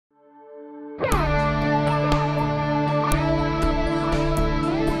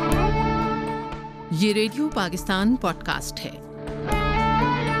یہ radio Pakistan pod cost ہے۔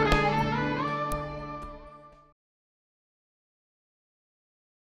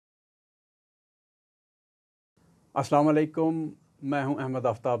 السلام علیکم، میں ہوں احمد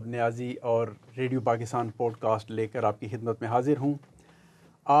آفتاب نیازی اور ریڈیو پاکستان پوڈ کاسٹ لے کر آپ کی خدمت میں حاضر ہوں۔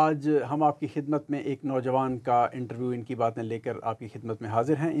 آج ہم آپ کی خدمت میں ایک نوجوان کا انٹرویو، ان کی باتیں لے کر آپ کی خدمت میں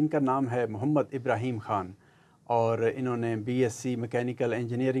حاضر ہیں۔ ان کا نام ہے محمد ابراہیم خان اور انہوں نے BSc میکینیکل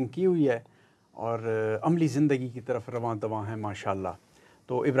انجینئرنگ کی ہوئی ہے اور عملی زندگی کی طرف رواں دواں ہیں ماشاءاللہ۔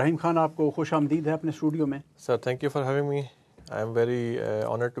 تو ابراہیم خان، آپ کو خوش آمدید ہے اپنے اسٹوڈیو میں۔ Sir thank you for having me, I am very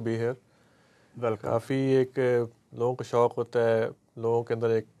honoured to be hair. Welcome. کافی ایک لوگوں کا شوق ہوتا ہے، لوگوں کے اندر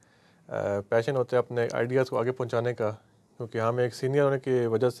ایک پیشن ہوتا ہے اپنے آئیڈیاز کو آگے پہنچانے کا، کیونکہ ہم ایک سینئر ہونے کی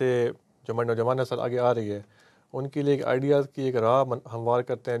وجہ سے جو ہماری نوجوان نسل آگے آ رہی ہے ان کے لیے ایک آئیڈیاز کی ایک راہ ہموار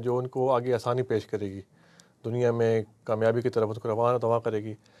کرتے ہیں جو ان کو آگے آسانی پیش کرے گی، دنیا میں کامیابی کی طرف اس کو رواں کرے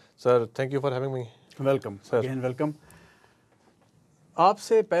گی۔ Sir thank you for having me. Welcome again, welcome. آپ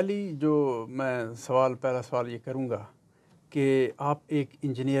سے پہلی جو میں پہلا سوال یہ کروں گا کہ آپ ایک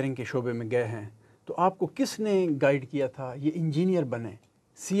انجینئرنگ کے شعبے میں گئے ہیں، تو آپ کو کس نے گائیڈ کیا تھا یہ انجینئر بنے،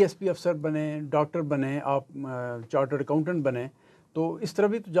 CSP افسر بنے، ڈاکٹر بنے، آپ چارٹرڈ اکاؤنٹنٹ بنے، تو اس طرح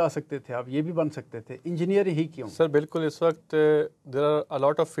بھی تو جا سکتے تھے، آپ یہ بھی بن سکتے تھے، انجینئر ہی کیوں؟ سر بالکل، اس وقت there are a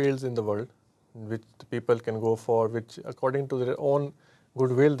lot of fields in the world which people can go for, which according to their own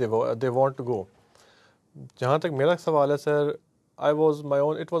goodwill they want to go. جہاں تک میرا سوال ہے سر، it was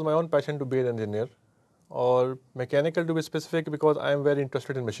my own passion to be an engineer اور mechanical to be specific because I am very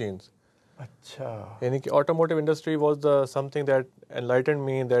interested in machines. اچھا، یعنی کہ automotive industry was the something that enlightened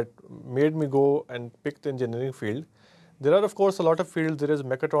me, that made me go and pick the engineering field. There are of course a lot of fields. There is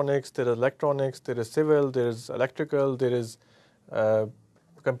mechatronics, there is electronics, there is civil, there is electrical, there is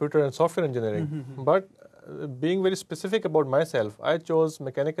computer and software engineering. But being very specific about myself, I chose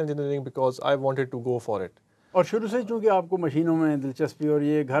mechanical engineering because I wanted to go for it. اور شروع سے چونکہ آپ کو مشینوں میں دلچسپی اور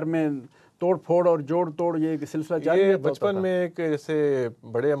یہ گھر میں توڑ پھوڑ اور جوڑ توڑ یہ سلسلہ جاری یہ رہتا ہوتا بچپن تھا؟ میں ایک جیسے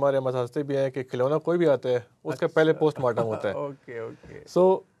بڑے ہمارے مساستے بھی ہیں کہ کھلونا کوئی بھی آتا ہے اس کا پہلے پوسٹ مارٹم ہوتا ہے. Okay So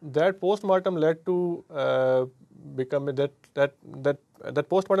that post-mortem led to become that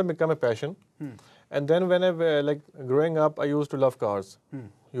post-mortem become a passion. And then when I growing up, I used to love cars.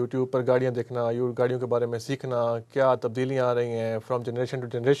 YouTube پر گاڑیاں دیکھنا، گاڑیوں کے بارے میں سیکھنا، کیا تبدیلیاں آ رہی ہیں from generation to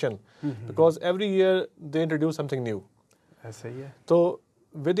generation. Because every year they introduce something new. ایسا ہی ہے۔ So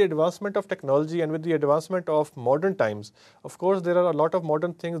with the advancement of technology and with the advancement of modern times, of course there are a lot of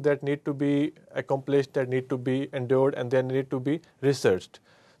modern things that need to be accomplished, that need to be endured, and they need to be researched.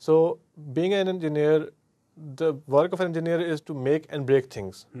 So being an engineer, the work of an engineer is to make and break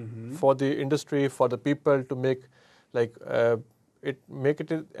things for the industry, for the people, to make make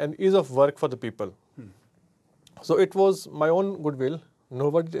it an ease of work for the people. So it was my own goodwill.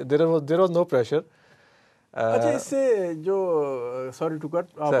 There was no pressure. اچھا، اس سے جو sorry to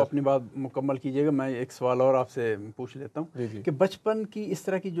cut, آپ اپنی بات مکمل کیجیے گا، میں ایک سوال اور آپ سے پوچھ لیتا ہوں کہ بچپن کی اس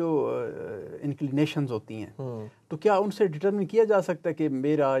طرح کی جو انکلینیشنز ہوتی ہیں تو کیا ان سے ڈٹرمن کیا جا سکتا ہے کہ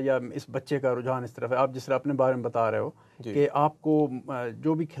میرا یا اس بچے کا رجحان اس طرف ہے؟ آپ جس طرح اپنے بارے میں بتا رہے ہو کہ آپ کو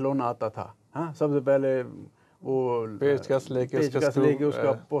جو بھی کھلونا آتا تھا، ہاں، سب سے پہلے وہ پیچکس لے کے اس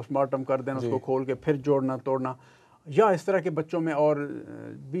کا پوسٹ مارٹم کر دینا، اس کو کھول کے پھر جوڑنا توڑنا، یا اس طرح کے بچوں میں اور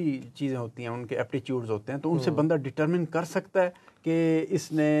بھی چیزیں ہوتی ہیں، ان کے ایپٹیچیوڈز ہوتے ہیں، تو ان سے بندہ ڈٹرمن کر سکتا ہے کہ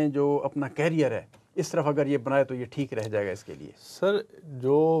اس نے جو اپنا کیریئر ہے اس طرف اگر یہ بنائے تو یہ ٹھیک رہ جائے گا اس کے لیے؟ سر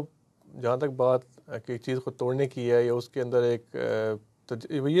جہاں تک بات کہ چیز کو توڑنے کی ہے یا اس کے اندر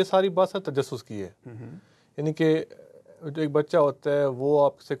یہ ساری بات سر تجسس کی ہے. یعنی کہ جو ایک بچہ ہوتا ہے وہ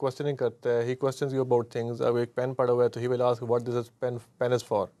آپ سے کوشچننگ کرتا ہے، ہی کوشچنز یو اباؤٹ تھنگز. اب ایک پین پڑا ہوا ہے تو ہی will ask what this pain is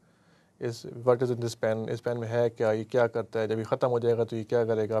for, what is in this pain, us pain میں ہے کیا، یہ کیا کرتا ہے، جب یہ ختم ہو جائے گا تو یہ کیا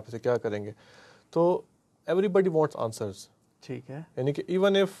کرے گا، آپ اسے کیا کریں گے. تو ایوری بڈی وانٹس آنسرز. ٹھیک ہے، یعنی کہ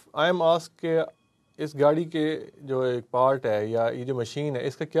even if I am ask کہ اس گاڑی کے جو ایک پارٹ ہے یا یہ جو مشین ہے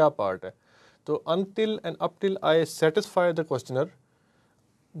اس کا کیا پارٹ ہے، تو until and up till I satisfy the questioner,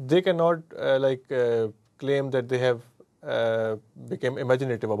 they cannot claim that they have become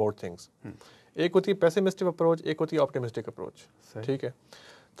imaginative about things. ایک ہوتی ہے پیسیمسٹک اپروچ، ایک ہوتی ہے آپٹیمسٹک اپروچ. ٹھیک ہے،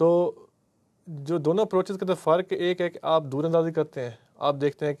 تو جو دونوں اپروچز کے اندر فرق ایک ہے کہ آپ دور اندازی کرتے ہیں، آپ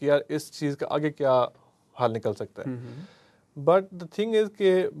دیکھتے ہیں کہ یار اس چیز کا آگے کیا حل نکل سکتا ہے. بٹ دا تھنگ از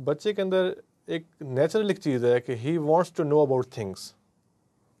کہ بچے کے اندر ایک نیچرل ایک چیز ہے کہ he wants to know about things.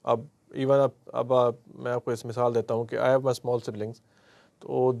 اب ایون اب میں آپ کو اس مثال دیتا ہوں کہ I have my small siblings,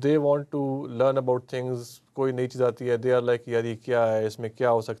 تو they want to learn about things. کوئی نئی چیز آتی ہے، دے آر لائک یار یہ کیا ہے، اس میں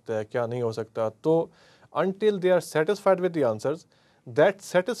کیا ہو سکتا ہے، کیا نہیں ہو سکتا. تو until they are satisfied with the answers, that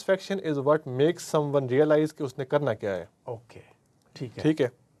satisfaction is what makes someone realize کہ اس نے کرنا کیا ہے. اوکے، ٹھیک ہے. ٹھیک ہے.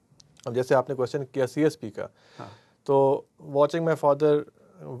 اب جیسے آپ نے کوشچن کیا سی ایس پی کا, تو watching my father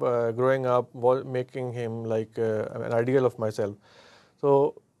growing up, making him like an ideal of myself. So,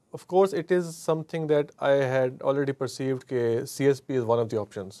 of course, it is something that I had already perceived that CSP is one of the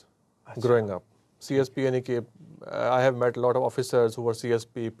options growing up. CSP, yani ki, I have met a lot of officers who were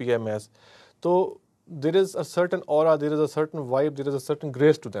CSP, PMS. So, there is a certain aura, there is a certain vibe, there is a certain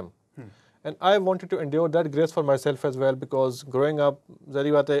grace to them. And I wanted to endure that grace for myself as well, because growing up,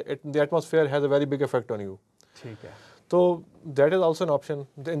 the atmosphere has a very big effect on you. ٹھیک ہے. So that is also an option.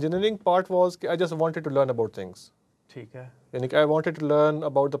 The engineering part was I just wanted to learn about things. ٹھیک ہے. And I wanted to learn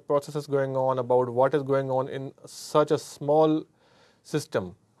about the processes going on, about what is going on in such a small system.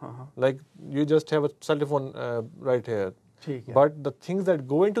 Like you just have a telephone right here. ٹھیک ہے. But the things that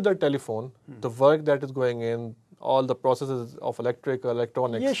go into the telephone, the work that is going in, all the processes of electrical,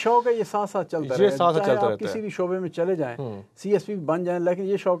 electronics. یہ شوق ہے, یہ ساتھ ساتھ چلتا رہے. یہ ساتھ ساتھ چلتا رہتا ہے. کسی بھی شعبے میں چلے جائیں, سی ایس پی بن جائیں, لیکن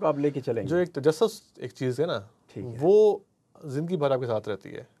یہ شوق آپ لے کے چلیں گے. جو ایک تجسس ایک چیز ہے نا, وہ زندگی بھر آپ کے ساتھ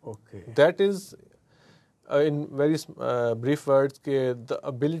رہتی ہے. That is in very brief words کہ دا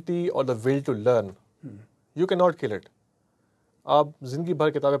ابلٹی اور دا will to learn, you can not کل اٹ. آپ زندگی بھر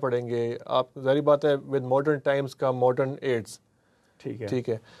کتابیں پڑھیں گے, آپ ظاہری بات ہے ود ماڈرن ٹائمس کا ماڈرن ایڈس. ٹھیک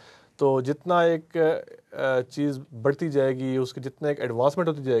ہے. تو جتنا ایک چیز بڑھتی جائے گی, اس کی جتنا ایک ایڈوانسمنٹ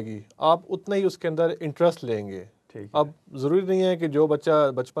ہوتی جائے گی, آپ اتنا ہی اس کے اندر انٹرسٹ لیں گے. اب ضروری نہیں ہے کہ جو بچہ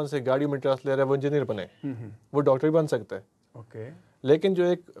بچپن سے گاڑی میں انٹرسٹ لے رہا ہے وہ انجینئر بنے, وہ ڈاکٹر بھی بن سکتا ہے. لیکن جو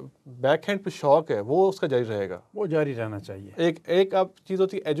ایک بیک ہینڈ پہ شوق ہے وہ اس کا جاری رہے گا, وہ جاری رہنا چاہیے. ایک اب چیز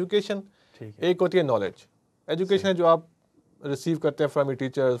ہوتی ہے ایجوکیشن, ایک ہوتی ہے نالج. ایجوکیشن ہے جو آپ ریسیو کرتے ہیں from your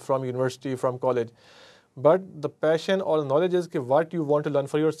teacher, from university, from college. But the پیشن اور نالج از کہ what you want to learn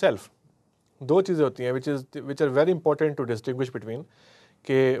for your self. دو چیزیں ہوتی ہیں which are very important to distinguish between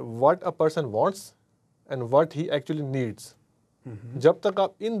کہ what a person wants and what he actually needs. جب تک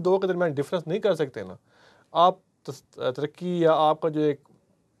آپ ان دو کے درمیان ڈفرینس نہیں کر سکتے نا, آپ ترقی یا آپ کا جو ایک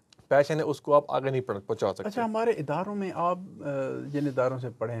پیشن ہے اس کو آپ آگے نہیں پہنچا سکتے. اچھا, ہمارے اداروں میں آپ جن اداروں سے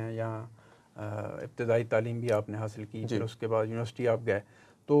پڑھے ہیں, یہاں ابتدائی تعلیم بھی آپ نے حاصل کی, پھر اس کے بعد یونیورسٹی آپ گئے,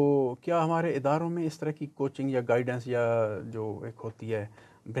 تو کیا ہمارے اداروں میں اس طرح کی کوچنگ یا گائیڈنس یا جو ایک ہوتی ہے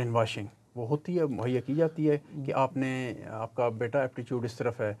برین واشنگ, وہ ہوتی ہے, مہیا کی جاتی ہے کہ آپ کا بیٹا ایپٹیچیوڈ اس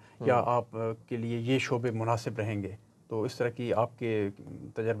طرف ہے یا آپ کے لیے یہ شعبے مناسب رہیں گے؟ تو اس طرح کی آپ کے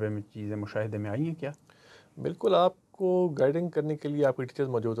تجربے میں چیزیں مشاہدے میں آئی ہیں کیا؟ بالکل, آپ کو گائیڈنگ کرنے کے لیے آپ کے ٹیچرز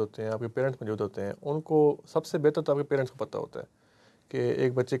موجود ہوتے ہیں, آپ کے پیرنٹس موجود ہوتے ہیں. ان کو سب سے بہتر تو آپ کے پیرنٹس کو پتہ ہوتا ہے کہ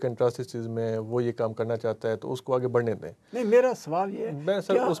ایک بچے کا انٹرسٹ اس چیز میں, وہ یہ کام کرنا چاہتا ہے تو اس کو آگے بڑھنے دیں. نہیں, میرا سوال یہ ہے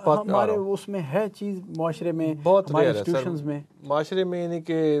کیا ہمارے اس میں ہے چیز معاشرے میں, بہت ہمارے انسٹیٹیوشنز میں, معاشرے میں, یعنی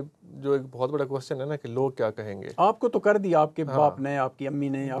کہ جو ایک بہت بڑا کوشچن ہے نا کہ لوگ کیا کہیں گے. آپ کو تو کر دیا آپ کے باپ نے, آپ کی امی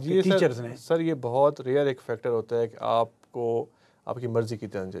نے, آپ کے ٹیچرز نے. سر یہ بہت ریئر ایک فیکٹر ہوتا ہے کہ آپ کو آپ کی مرضی کی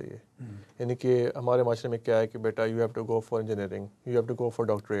جانی چاہیے. یعنی کہ ہمارے معاشرے میں کیا ہے کہ بیٹا you have to go for engineering, you have to go for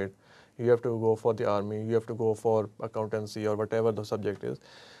doctorate, you have to go for the army, you have to go for accountancy اور what ever the subject is.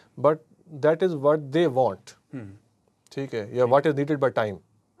 But that is what they want. ٹھیک ہے, یا what is needed by time.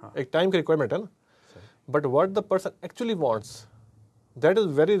 ایک time کی requirement ہے نا. But what the person actually wants, that is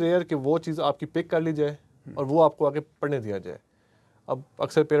very rare کہ وہ چیز آپ کی پک کر لی جائے اور وہ آپ کو آگے پڑھنے دیا جائے. اب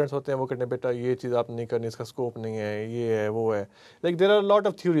اکثر پیرنٹس ہوتے ہیں وہ کہتے ہیں بیٹا یہ چیز آپ نہیں کرنی, اس کا اسکوپ نہیں ہے, یہ ہے وہ ہے. Like there are lot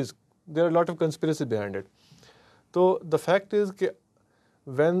of theories, there are lot of conspiracy behind it. تو دا فیکٹ از کہ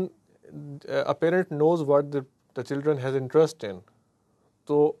when a parent knows what the children has interest in,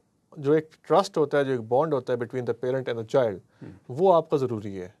 تو جو ایک ٹرسٹ ہوتا ہے, جو ایک بانڈ ہوتا ہے between the parent and the child, وہ آپ کا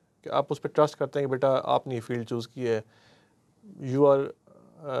ضروری ہے کہ آپ اس پہ ٹرسٹ کرتے ہیں کہ بیٹا آپ نے یہ فیلڈ چوز کی ہے, you are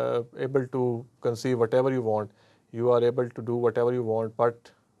able to conceive what ever you want, you are able to do what ever you want, but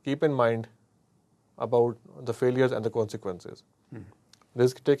keep in mind about the failures and the consequences.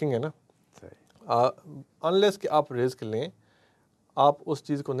 Risk taking ہے نا, unless کہ آپ risk لیں آپ اس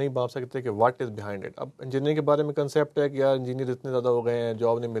چیز کو نہیں بھانپ سکتے کہ واٹ از بیہائنڈ اٹ. اب انجینئرنگ کے بارے میں کنسیپٹ ہے کہ یار انجینئر اتنے زیادہ ہو گئے ہیں,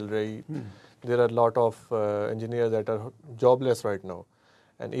 جاب نہیں مل رہی. There are lot of engineers that are job less right now,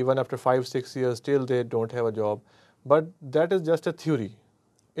 and even after 5-6 years still they don't have a job. But that is just a theory.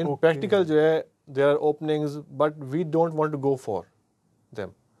 In practical جو ہے there are openings, but we don't want to go for them.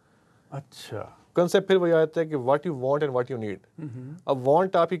 اچھا, concept پھر وہی آتا ہے کہ what you want and what you need. اب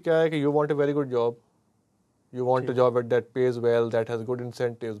want آپ کی کیا ہے کہ you want a very good job, you want a job that pays well, that has good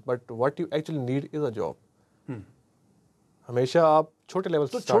incentives, but what you actually need is a job. ہمیشہ آپ چھوٹے level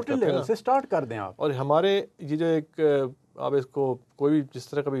سے اسٹارٹ کر دیں آپ. اور ہمارے یہ جو ایک آپ اس کو کوئی بھی جس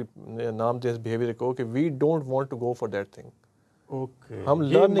طرح کا بھی نام دیں اس بیہیویئر کو کہ we don't want to go for that thing. Okay ہم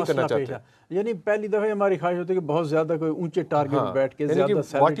لرن نہیں کرنا چاہتے. یعنی پہلی دفعہ ہماری خواہش ہوتی ہے کہ بہت زیادہ کوئی اونچے ٹارگیٹ بیٹھ کے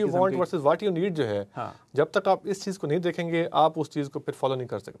زیادہ what you want versus what you need جو ہے, جب تک آپ اس چیز کو نہیں دیکھیں گے آپ اس چیز کو پھر فالو نہیں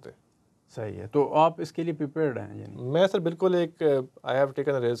کر سکتے. صحیح ہے, تو آپ اس کے لیے پریپیئرڈ ہیں؟ یعنی میں سر بالکل ایک I have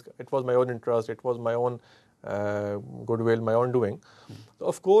taken a risk, it was my own interest, it was my own good will, my own doing.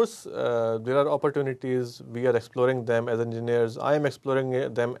 Of course there are opportunities, we are exploring them as engineers, I am exploring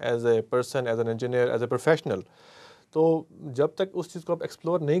them as a person, as an engineer, as a professional. تو جب تک اس چیز کو آپ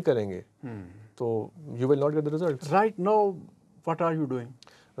explore نہیں کریں گے تو you will not get the result. Right now what are you doing?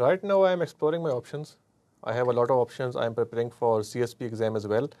 Right now I am exploring my options. I have a lot of options. I am preparing for CSP exam as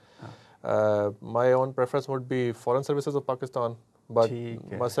well. My own preference would be Foreign Services of Pakistan, but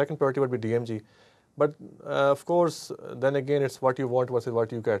my second priority would be DMG. But of course, then again, it's what you want versus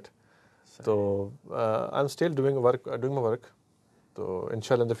what you get. So I'm still doing my work. So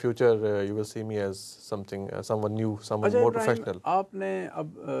inshallah in the future you will see me as someone new, someone more professional. آپ نے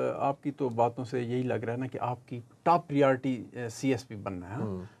اب آپ کی تو باتوں سے یہی لگ رہا ہے نا کہ آپ کی ٹاپ پریارٹی CSP بننا ہے.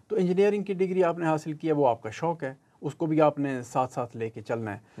 تو انجینئرنگ کی ڈگری آپ نے حاصل کی ہے, وہ آپ کا شوق ہے, اس کو بھی آپ نے ساتھ ساتھ لے کے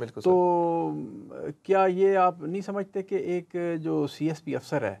چلنا ہے. تو کیا یہ آپ نہیں سمجھتے کہ ایک جو CSP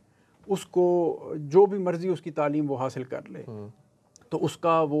افسر ہے اس کو جو بھی مرضی اس کی تعلیم وہ حاصل کر لے تو اس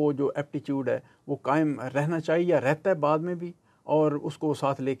کا وہ جو ایپٹیچیوڈ ہے وہ قائم رہنا چاہیے یا رہتا ہے بعد میں بھی, اور اس کو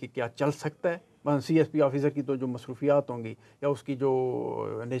ساتھ لے کے کیا چل سکتا ہے؟ CSP آفیسر کی تو جو مصروفیات ہوں گی یا اس کی جو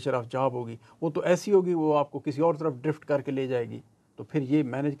نیچر آف جاب ہوگی وہ تو ایسی ہوگی, وہ آپ کو کسی اور طرف ڈرفٹ کر کے لے جائے گی, تو پھر یہ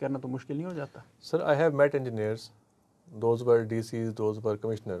مینیج کرنا تو مشکل نہیں ہو جاتا؟ سر I have met engineers, those were DCs, those were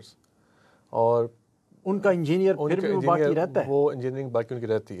commissioners, اور ان کا انجینئر پھر بھی وہ باقی رہتا ہے, وہ انجینئرنگ باقی ان کی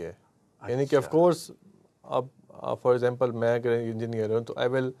رہتی ہے. یعنی کہ آف کورس اب فار ایگزامپل میں اگر انجینئر ہوں تو آئی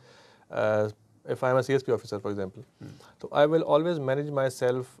ول if I am a CSP officer for example, so I will always manage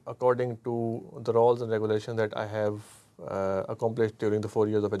myself according to the roles and regulations that I have accomplished during the 4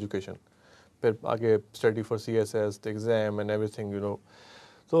 years of education. Pir aage study for CSS, the exam and everything, you know.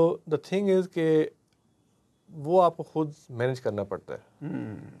 So the thing is کہ وہ آپ کو خود manage کرنا پڑتا ہے.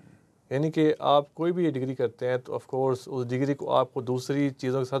 یعنی کہ آپ کوئی بھی ڈگری کرتے ہیں تو آف کورس اس ڈگری کو آپ کو دوسری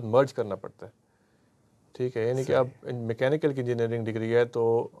چیزوں کے ساتھ مرج کرنا پڑتا ہے. ٹھیک ہے, یعنی کہ اب میکینیکل کی انجینئرنگ ڈگری ہے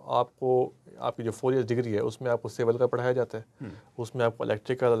تو آپ کو آپ کی جو 4 ایئرس ڈگری ہے اس میں آپ کو سول کا پڑھایا جاتا ہے, اس میں آپ کو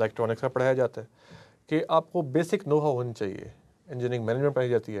الیکٹریکل الیکٹرانکس کا پڑھایا جاتا ہے, کہ آپ کو بیسک نو ہاؤ ہونی چاہیے. انجینئرنگ مینجمنٹ پڑھائی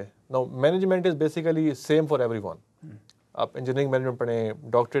جاتی ہے. نو management is basically same for every one. آپ انجینئرنگ مینجمنٹ پڑھیں,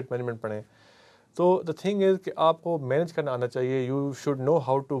 ڈاکٹریٹ مینجمنٹ پڑھیں, تو دا تھنگ از کہ آپ کو مینیج کرنا آنا چاہیے. You should know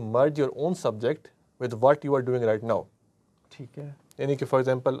how to merge your own subject with what you are doing right now. ٹھیک ہے, یعنی کہ فار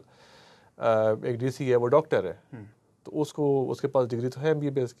ایگزامپل ایک DC ہے, وہ ڈاکٹر ہے, تو اس کے پاس ڈگری تو ہے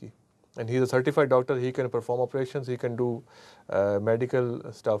MBBS کی, and he is a certified doctor, he can perform operations, he can do medical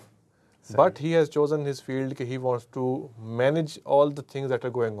stuff, but he has chosen his field کہ he wants to manage all the things that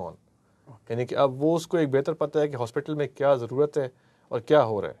are going on. یعنی کہ اب وہ اس کو ایک بہتر پتہ ہے کہ ہاسپٹل میں کیا ضرورت ہے اور کیا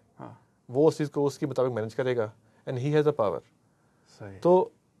ہو رہا ہے, وہ اس چیز کو اس کے مطابق مینیج کرے گا, and he has a power. تو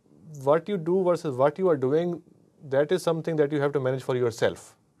what you do versus what you are doing, that is something that you have to manage for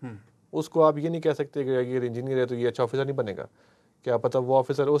yourself. اس کو آپ یہ نہیں کہہ سکتے کہ اگر انجینئر ہے تو یہ اچھا آفیسر نہیں بنے گا. کیا پتہ وہ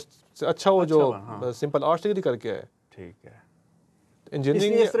آفیسر اس سے اچھا ہو جو سمپل آرٹس ڈگری کر کے ہے. ٹھیک ہے,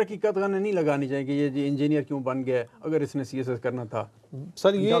 انجینئرنگ اس طرح کی قطغن نہیں لگانی چاہیے کہ یہ جی انجینئر کیوں بن گیا اگر اس نے CSS کرنا تھا.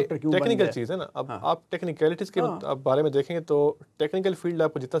 سر یہ ٹیکنیکل چیز ہے نا, اب آپ ٹیکنیکلٹیز کے بارے میں دیکھیں گے تو ٹیکنیکل فیلڈ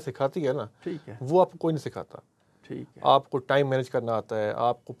آپ کو جتنا سکھاتی ہے نا, وہ آپ کو کوئی نہیں سکھاتا. آپ کو ٹائم مینیج کرنا آتا ہے,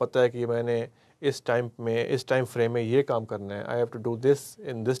 آپ کو پتہ ہے کہ میں نے اس ٹائم فریم میں یہ کام کرنا ہے, I have to do this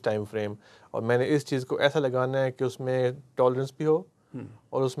in this time frame, اور میں نے اس چیز کو ایسا لگانا ہے کہ اس میں ٹالرنس بھی ہو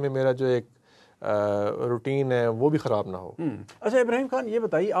اور اس میں میرا جو ایک روٹین ہے وہ بھی خراب نہ ہو. اچھا ابراہیم خان, یہ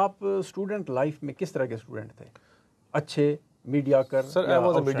بتائیے آپ اسٹوڈنٹ لائف میں کس طرح کے اسٹوڈنٹ تھے؟ اچھے, میڈیاکر؟ سر I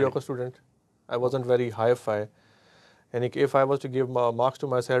was a میڈیاکر student, I wasn't very hi fi. یعنی کہ if I was to give marks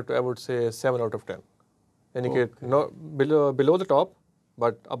to myself, I would say 7 out of 10. یعنی کہ below the top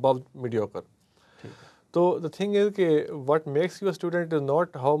but above mediocre. تو the thing is کہ what makes you a student is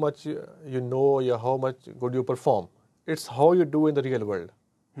not how much you know یا how much good you perform, it's how you do in the real world.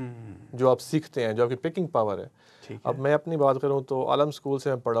 جو آپ سیکھتے ہیں, جو آپ کی پکنگ پاور ہے. اب میں اپنی بات کروں تو عالم اسکول سے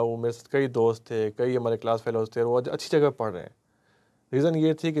میں پڑھا ہوں, میرے ساتھ کئی دوست تھے, کئی ہمارے کلاس فیلوز تھے, وہ اچھی جگہ پڑھ رہے ہیں. ریزن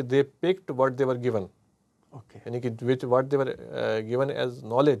یہ تھی کہ they picked what they were given. یعنی کہ what they were given as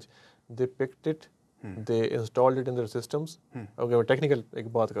knowledge, they picked it, they installed it in their systems. اگر میں ٹیکنیکل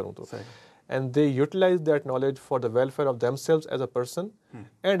ایک بات کروں تو, and they utilized that knowledge for the welfare of themselves as a person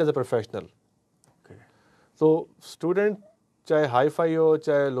and as a professional. So student چاہے hi fi ہو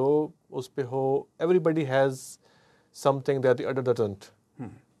چاہے لو اس پہ ہو, everybody has something that the other doesn't.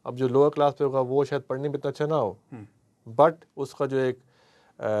 اب جو لوور کلاس پہ ہوگا وہ شاید پڑھنے میں اتنا اچھا نہ ہو, بٹ اس کا جو ایک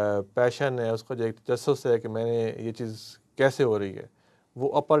پیشن ہے, اس کا جو ایک تجسس ہے کہ میں نے یہ چیز کیسے ہو رہی ہے,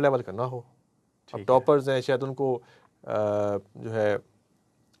 وہ اپر لیول کا نہ ہو. اب ٹاپرز ہیں شاید ان کو جو ہے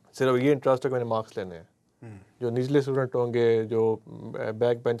صرف یہ انٹرسٹ ہے کہ میں نے مارکس لینے ہیں. جو نچلے اسٹوڈنٹ ہوں گے, جو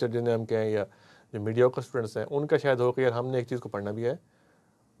بیک بینچر جنہیں ہم کہیں, یا جو میڈیوکر اسٹوڈنٹس ہیں, ان کا شاید ہو کہ یار ہم نے ایک چیز کو پڑھنا بھی ہے,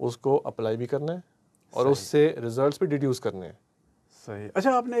 اس کو اپلائی بھی کرنا ہے, اور اس سے ریزلٹس بھی ڈیڈیوس کرنے ہیں. صحیح.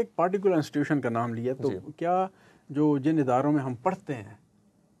 اچھا, آپ نے ایک پارٹیکولر انسٹیٹیوشن کا نام لیا, تو کیا جو جن اداروں میں ہم پڑھتے ہیں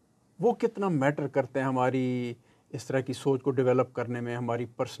وہ کتنا میٹر کرتے ہیں ہماری اس طرح کی سوچ کو ڈیولپ کرنے میں, ہماری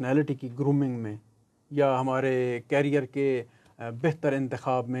پرسنالٹی کی گرومنگ میں, یا ہمارے کیریئر کے بہتر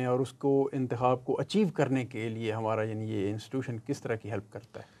انتخاب میں, اور اس کو انتخاب کو اچیو کرنے کے لیے ہمارا یعنی یہ انسٹیٹیوشن کس طرح کی ہیلپ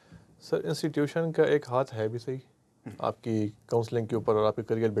کرتا ہے؟ سر انسٹیٹیوشن کا ایک ہاتھ ہے بھی صحیح آپ کی کاؤنسلنگ کے اوپر اور آپ کی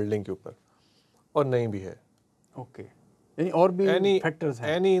کریئر بلڈنگ کے اوپر, اور نہیں بھی ہے. اوکے, یعنی اور بھی فیکٹرز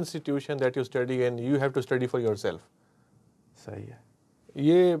ہیں. Any institution that you study and you have to study for your self. صحیح ہے.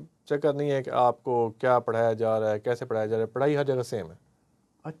 یہ چکر نہیں ہے کہ آپ کو کیا پڑھایا جا رہا ہے, کیسے پڑھایا جا رہا ہے, پڑھائی ہر جگہ سیم ہے.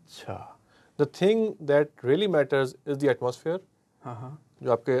 اچھا. The thing that really matters is the atmosphere, ہاں,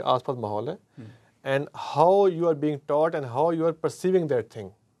 جو آپ کے آس پاس ماحول ہے, and how you are being taught and how you are perceiving that thing.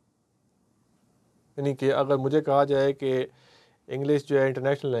 یعنی کہ اگر مجھے کہا جائے کہ انگلش جو ہے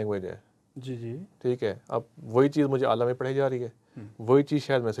انٹرنیشنل لینگویج ہے, جی, ٹھیک ہے, اب وہی چیز مجھے اعلیٰ میں پڑھائی جا رہی ہے, وہی چیز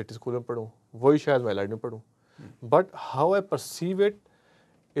شاید میں سٹی اسکول میں پڑھوں, وہی شاید میں ایلائڈ میں پڑھوں, but how I perceive it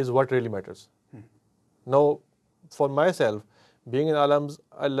is what really matters. Know for my self being in Alams,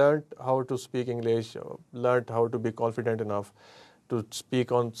 I learned how to speak English, learned how to be confident enough to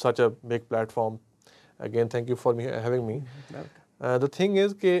speak on such a big platform. Again, thank you for having me. The thing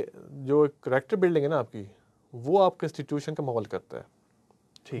is کہ جو character building ہے نا آپ کی, وہ آپ کے institution کا ماحول کرتا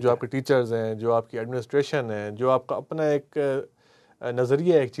ہے. جو آپ کے ٹیچرز ہیں, جو آپ کی ایڈمنسٹریشن ہے, جو آپ کا اپنا ایک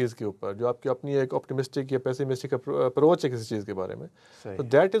نظریہ ہے ایک چیز کے اوپر, جو آپ کی اپنی ایک آپٹمسٹک یا پیسیمسٹک اپروچ ہے کسی چیز کے بارے میں, تو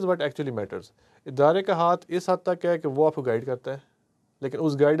that is what actually matters. ادارے کا ہاتھ اس حد تک ہے کہ وہ آپ کو گائیڈ کرتا ہے, لیکن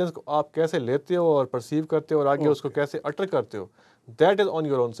اس گائیڈنس کو آپ کیسے لیتے ہو اور پرسیو کرتے ہو اور آگے اس کو کیسے اٹر کرتے ہو, that is on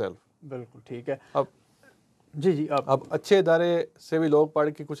your own self. بالکل ٹھیک ہے. اب جی اب اچھے ادارے سے بھی لوگ پڑھ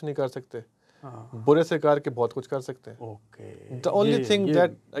کے کچھ نہیں کر سکتے, برے سے کر کے بہت کچھ کر سکتے ہیں. The only thing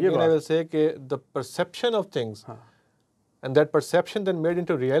that again I ول سے کہ دا perception of things and that perception then made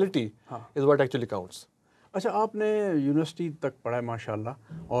into reality is what actually counts. اچھا, آپ نے یونیورسٹی تک پڑھا ہے ماشاء اللہ,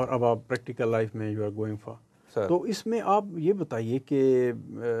 اور اب آپ پریکٹیکل لائف میں یو آر گوئنگ فار, تو اس میں آپ یہ بتائیے کہ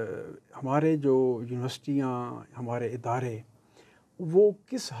ہمارے جو یونیورسٹیاں, ہمارے ادارے, وہ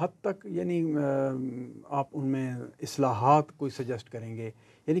کس حد تک یعنی آپ ان میں اصلاحات کوئی سجیسٹ کریں گے,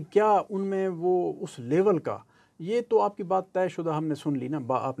 یعنی کیا ان میں وہ اس لیول کا, یہ تو آپ کی بات طے شدہ ہم نے سن لی نا,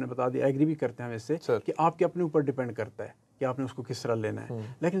 آپ نے بتا دیا, ایگری بھی کرتے ہیں ہم اس سے کہ آپ کے اپنے اوپر ڈپینڈ کرتا ہے کہ آپ نے اس کو کس طرح لینا ہے.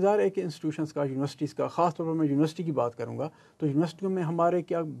 لیکن ظاہر ہے کہ انسٹیٹیوشنس کا, یونیورسٹیز کا, خاص طور پر میں یونیورسٹی کی بات کروں گا, تو یونیورسٹیوں میں ہمارے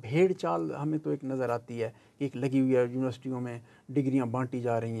کیا بھیڑ چال ہمیں تو ایک نظر آتی ہے کہ ایک لگی ہوئی ہے یونیورسٹیوں میں ڈگریاں بانٹی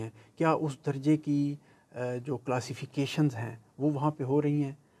جا رہی ہیں. کیا اس درجے کی جو کلاسیفیکیشنز ہیں وہ وہاں پہ ہو رہی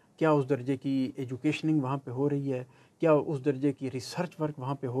ہیں؟ کیا اس درجے کی ایجوکیشننگ وہاں پہ ہو رہی ہے؟ کیا اس درجے کی ریسرچ ورک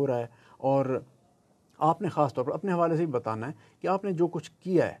وہاں پہ ہو رہا ہے؟ اور آپ نے خاص طور پر اپنے حوالے سے بھی بتانا ہے کہ آپ نے جو کچھ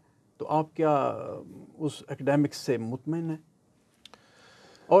کیا ہے تو آپ کیا اس اکیڈیمکس سے مطمئن ہیں؟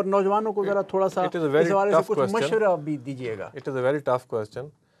 اور نوجوانوں کو ذرا تھوڑا سا اس حوالے سے کچھ مشورہ بھی دیجیے گا. It is a very tough question.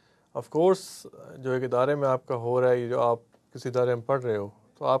 Of course جو ایک ادارے میں آپ کا ہو رہا ہے, جو آپ کسی ادارے میں پڑھ رہے ہو,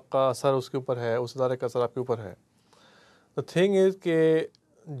 تو آپ کا اثر اس کے اوپر ہے, اس ادارے کا اثر آپ کے اوپر ہے. دا تھنگ از کہ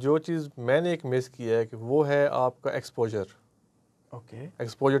جو چیز میں نے ایک مس کیا ہے کہ وہ ہے آپ کا exposure. Okay,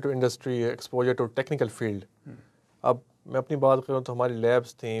 exposure to industry, exposure to technical field. اب میں اپنی بات کروں تو ہماری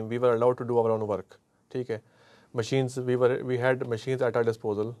لیبس تھیں, وی ور allowed to do our own work, ٹھیک ہے. machines, we had machines at our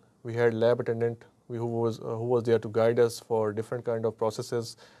disposal. We had lab attendant who was there to guide us for different kind of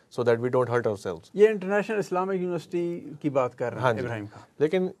processes so that we don't hurt ourselves. یہ international Islamic university کی بات کر رہے ہیں ابراہیم خان.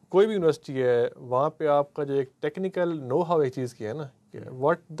 لیکن کوئی بھی university ہے, وہاں پہ آپ کا جو ایک ٹیکنیکل نو ہاؤ ایک چیز کی ہے نا, کہ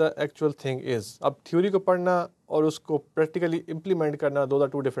what the actual thing is. اب تھیوری کو پڑھنا اور اس کو پریکٹیکلی امپلیمنٹ کرنا, those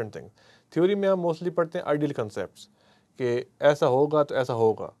are two different things. Theory میں ہم موسٹلی پڑھتے ہیں آئیڈیل کنسیپٹس کہ ایسا ہوگا تو ایسا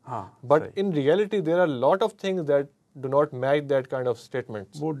ہوگا, but in reality there are lot of things that do not match that kind of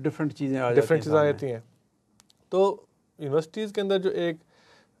statements. وہ ڈفرینٹ چیزیں آ جاتی ہیں. تو یونیورسٹیز کے اندر جو ایک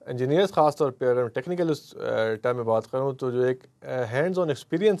انجینئرس, خاص طور پہ اگر ٹیکنیکل ٹائم میں بات کروں, تو جو ایک ہینڈز آن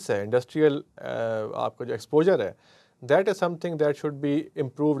ایکسپیرینس ہے, انڈسٹریل آپ کا جو ایکسپوجر ہے, that is some thing that should be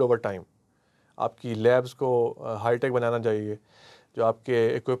improved over time. آپ کی لیبس کو ہائی ٹیک بنانا چاہیے. جو آپ کے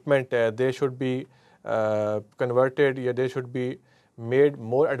اکوپمنٹ ہے, دے شوڈ بی converted, یا they should be made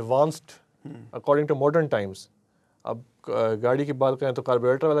more advanced according to modern times. اب گاڑی کی بات کریں تو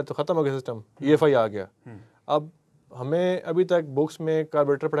کاربوریٹر والا تو ختم ہو گیا سسٹم, EFI آ گیا. اب ہمیں ابھی تک بکس میں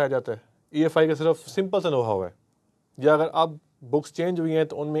کاربوریٹر پڑھایا جاتا ہے, ای ایف آئی کا صرف سمپل سا نو ہاؤ ہے, یا اگر اب بکس چینج ہوئی ہیں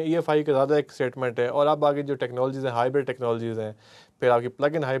تو ان میں ای ایف آئی کا زیادہ ایک اسٹیٹمنٹ ہے, اور اب آگے جو ٹیکنالوجیز ہیں ہائیبرڈ ٹیکنالوجیز ہیں, پھر آپ کی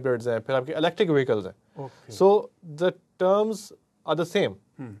پلگ ان ہائیبرڈز ہیں, پھر آپ کی الیکٹرک وہیکلز ہیں. سو the terms are the same,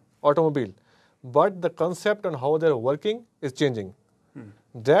 automobile, but the concept on how they are working is changing.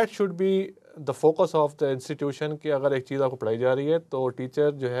 That should be the focus of the institution کہ اگر ایک چیز آپ کو پڑھائی جا رہی ہے تو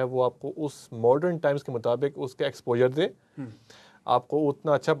ٹیچر جو ہے وہ آپ کو اس ماڈرن ٹائمس کے مطابق اس کا ایکسپوجر دے, آپ کو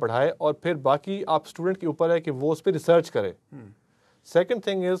اتنا اچھا پڑھائے, اور پھر باقی آپ اسٹوڈنٹ کے اوپر ہے کہ وہ اس پہ ریسرچ کرے. سیکنڈ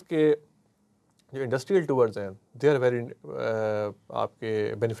تھنگ از کہ جو انڈسٹریل ٹورز ہیں دے آر ویری آپ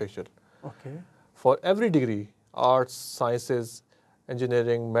کے beneficial for every degree, arts, sciences,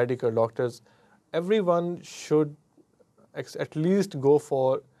 engineering, medical, doctors, every one should at least go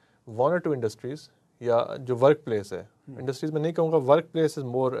for one اور ٹو انڈسٹریز, یا جو ورک پلیس ہے, انڈسٹریز میں نہیں کہوں گا, work place is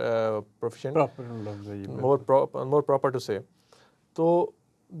more proficient, more proper to سے. تو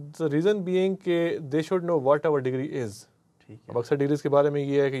دا ریزن بینگ کہ they should know what our degree is. اب اکثر ڈگریز کے بارے میں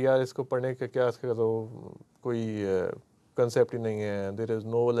یہ ہے کہ یار اس کو پڑھنے کا کیا, اس کا تو کوئی کنسیپٹ ہی نہیں ہے, دیر از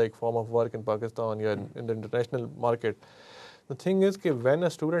know like form of work in Pakistan یا ان the international market. The thing is کہ when a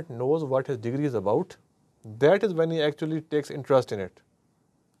student knows what his degree is about, that is when he actually takes interest in it.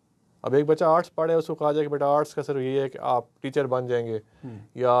 اب ایک بچہ arts پڑھے, اس کو کہا جائے کہ بیٹا آرٹس کا صرف یہ ہے کہ آپ ٹیچر بن جائیں گے,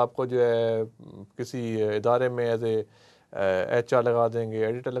 یا آپ کو جو ہے کسی ادارے میں ایز اے ایچ آر لگا دیں گے,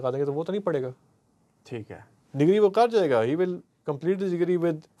 ایڈیٹر لگا دیں گے, تو وہ تو نہیں پڑھے گا. ٹھیک ہے, ڈگری وہ کر جائے گا, ہی will complete this degree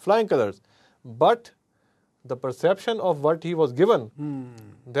with flying colours, but the perception of what he was given,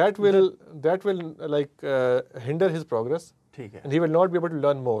 that will like hinder his progress, and he will not be able to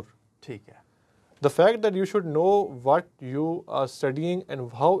learn more. The fact that you should know what you are studying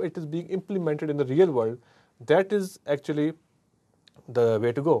and how it is being implemented in the real world, that is actually the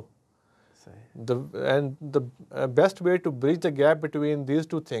way to go. And the best way to bridge the gap between these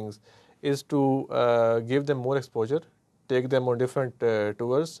two things is to give them more exposure, take them on different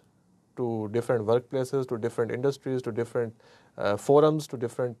tours, to different workplaces, to different industries, to different forums, to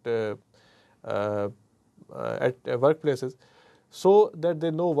different workplaces, so that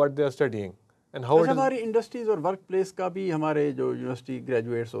they know what they are studying and how it is. ہماری industries اور work place کا بھی ہمارے جو university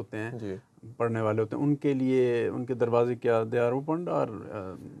graduates ہوتے ہیں, پڑھنے والے ہوتے ہیں, ان کے لیے ان کے دروازے کیا دے آر اوپنڈ, اور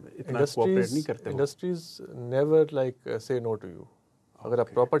اتنا کوآپریٹ نہیں کرتے. انڈسٹریز نیور لائک سے نو ٹو یو, اگر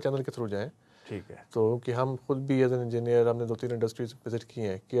آپ پراپر چینل کے تھرو جائیں. ٹھیک ہے, تو کہ ہم خود بھی ایز این انجینئر ہم نے 2-3 انڈسٹریز وزٹ کی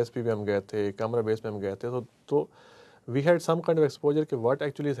ہیں, کے ایس پی میں ہم گئے تھے, کیمرا بیس میں ہم گئے تھے, تو we had some kind of exposure کہ what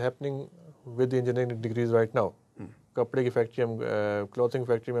actually is happening with the engineering degrees right now. کپڑے کی فیکٹری ہم کلوتھنگ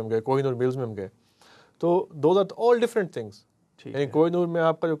فیکٹری میں ہم گئے, کوہ نور ملز میں ہم گئے, تو those are all different things. یعنی کوہ نور میں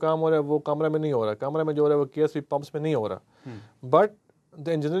آپ کا جو کام ہو رہا ہے وہ کیمرا میں نہیں ہو رہا, کیمرا میں جو ہو رہا ہے وہ کے ایس پی پمپس میں نہیں ہو رہا, but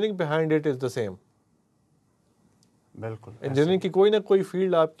the engineering behind it is the same. بالکل, انجینئرنگ کی کوئی نہ کوئی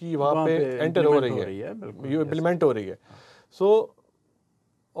فیلڈ آپ کی وہاں پہ انٹر ہو رہی ہے, امپلیمنٹ ہو رہی ہے. سو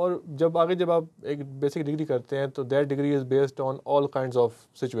اور جب آپ ایک بیسک ڈگری کرتے ہیں تو that degree is based on all kinds of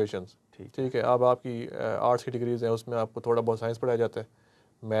situations. ٹھیک ہے, اب آپ کی آرٹس کی ڈگریز ہیں, اس میں آپ کو تھوڑا بہت سائنس پڑھایا جاتا ہے,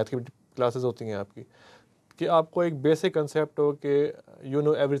 میتھ کی کلاسز ہوتی ہیں آپ کی, کہ آپ کو ایک بیسک کنسیپٹ ہو کہ you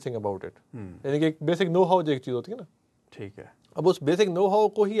know every thing about it. یعنی کہ ایک بیسک نو ہاؤ جو ایک چیز ہوتی ہے نا. ٹھیک ہے, اب اس بیسک نو ہاؤ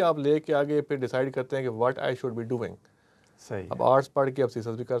کو ہی آپ لے کے آگے پھر ڈیسائیڈ کرتے ہیں کہ what I should be doing. صحیح. اب آرٹس پڑھ کے آپ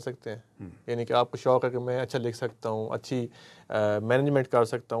سیسس بھی کر سکتے ہیں, یعنی کہ آپ کو شوق ہے کہ میں اچھا لکھ سکتا ہوں, اچھی مینجمنٹ کر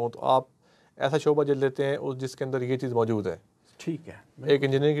سکتا ہوں, تو آپ ایسا شعبہ جل لیتے ہیں جس کے اندر یہ چیز موجود ہے. ٹھیک ہے, ایک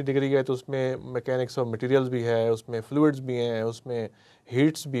انجینئرنگ کی ڈگری ہے تو اس میں میکینکس آف مٹیریلز بھی ہے, اس میں فلوئڈز بھی ہیں, اس میں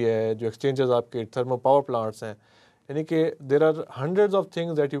ہیٹس بھی ہے, جو ایکسچینجز آپ کے تھرمو پاور پلانٹس ہیں. یعنی کہ there are hundreds of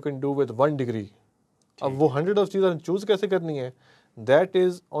things that you can do with one degree. اب وہ 100 آف چیزیں چوز کیسے کرنی ہے, that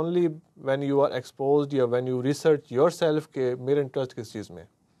is only when you are exposed یا when you research your self کہ میرا انٹرسٹ کس چیز میں.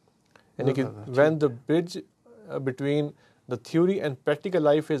 یعنی کہ when the bridge between the theory and practical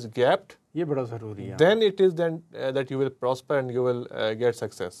life is گیپڈ, یہ بڑا ضروری ہے, then it is then that you will prosper and you will get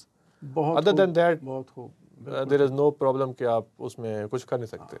success. Other than that, بہت خوب, there is no problem کہ آپ اس میں کچھ کر نہیں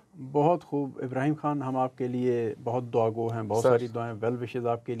سکتے. بہت خوب. ابراہیم خان, ہم آپ کے لیے بہت دعا گو ہیں, بہت ساری دعائیں, ویل وشز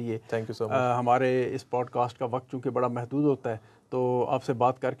آپ کے لیے. تھینک یو سو مچ. ہمارے اس پوڈ کاسٹ کا وقت چونکہ بڑا محدود ہوتا ہے, تو آپ سے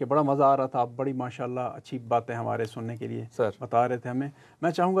بات کر کے بڑا مزہ آ رہا تھا. آپ بڑی ماشاءاللہ اچھی باتیں ہمارے سننے کے لیے بتا رہے تھے ہمیں.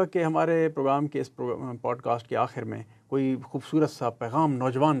 میں چاہوں گا کہ ہمارے پروگرام کے اس پوڈ کاسٹ کے آخر میں کوئی خوبصورت سا پیغام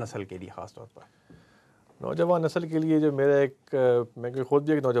نوجوان نسل کے لیے, خاص طور پر نوجوان نسل کے لیے, جو میرا ایک, میں خود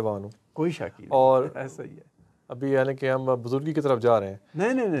بھی ایک نوجوان ہوں, کوئی شک نہیں, اور ایسا ہی ہے. ابھی یعنی کہ ہم بزرگی کی طرف جا رہے ہیں,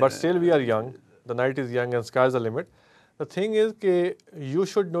 نہیں, but still we are young, the night is young and sky is the limit. The thing is کہ you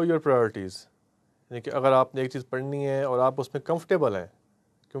should know your priorities. یعنی کہ اگر آپ نے ایک چیز پڑھنی ہے اور آپ اس میں کمفرٹیبل ہیں,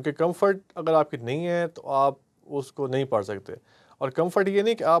 کیونکہ کمفرٹ اگر آپ کی نہیں ہے تو آپ اس کو نہیں پڑھ سکتے. اور کمفرٹ یہ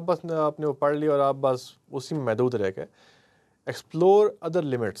نہیں کہ آپ بس آپ نے وہ پڑھ لیا اور آپ بس اسی میں محدود رہ گئے. Explore other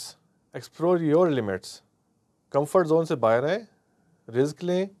limits, explore your limits. Comfort zone سے باہر آئیں، رزق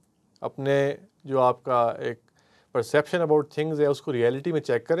لیں، اپنے جو آپ کا ایک پرسیپشن اباؤٹ تھنگز ہے اس کو ریئلٹی میں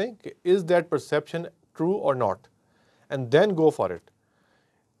چیک کریں کہ از دیٹ پرسیپشن ٹرو اور not, and then go for it.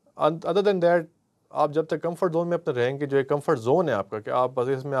 Other then that آپ جب تک کمفرٹ زون میں اپنے رہیں گے، جو ایک کمفرٹ زون ہے آپ کا کہ آپ بس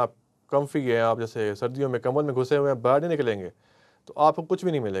اس میں آپ کمفی ہیں، آپ جیسے سردیوں میں کمبل میں گھسے ہوئے ہیں، باہر نہیں نکلیں گے تو آپ کو کچھ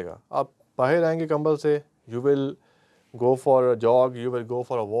بھی نہیں ملے گا. آپ باہر آئیں گے کمبل سے، you will go for a jog, you will go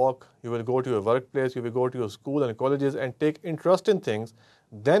for a walk, you will go to your workplace, you will go to your school and colleges and take interest in things,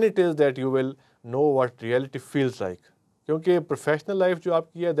 then it is that you will know what reality feels like. کیونکہ professional life جو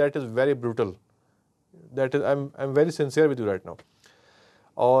آپ کی ہے that is very brutal. That is I'm very sincere with you right now.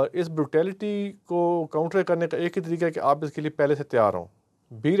 اور اس brutality کو counter کرنے کا ایک ہی طریقہ ہے کہ آپ اس کے لیے پہلے سے تیار ہوں.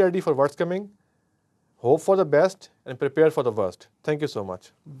 Be ready for what's coming, hope for the best and prepare for the worst. Thank you so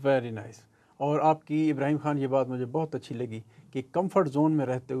much. Very nice. اور آپ کی ابراہیم خان یہ بات مجھے بہت اچھی لگی کہ کمفرٹ زون میں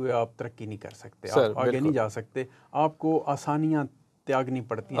رہتے ہوئے آپ ترقی نہیں کر سکتے، آپ آگے نہیں جا سکتے. آپ کو آسانیاں تیاگنی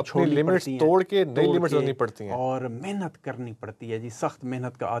پڑتی ہیں، اپنی لمٹس توڑ کے نئی لمٹس رکھنی پڑتی ہیں، اور محنت کرنی پڑتی ہے جی، سخت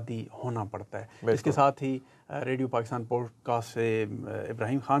محنت کا عادی ہونا پڑتا ہے. اس کے ساتھ ہی ریڈیو پاکستان پوڈ کاسٹ سے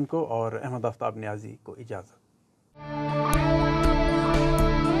ابراہیم خان کو اور احمد آفتاب نیازی کو اجازت.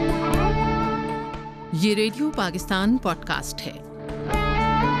 یہ ریڈیو پاکستان پوڈ کاسٹ ہے.